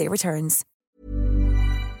 365-day returns.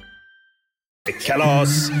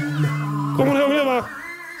 Kalas! Kommer du ihåg det, va?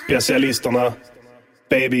 Specialisterna.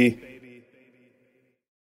 Baby.